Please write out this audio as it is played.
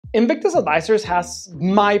Invictus Advisors has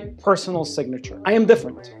my personal signature. I am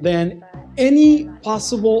different than any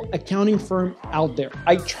possible accounting firm out there.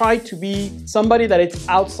 I try to be somebody that is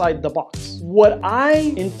outside the box. What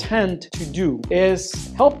I intend to do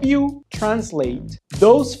is help you translate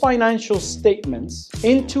those financial statements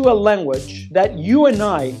into a language that you and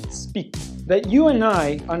I speak, that you and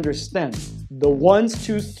I understand. The 1s,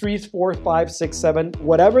 2s, 3s, 4, 5, 6, 7,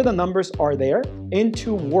 whatever the numbers are there,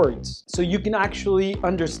 into words. So you can actually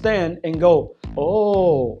understand and go,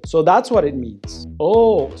 oh, so that's what it means.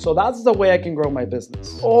 Oh, so that's the way I can grow my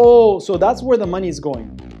business. Oh, so that's where the money is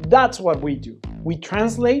going. That's what we do. We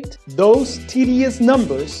translate those tedious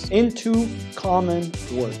numbers into common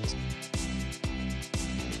words.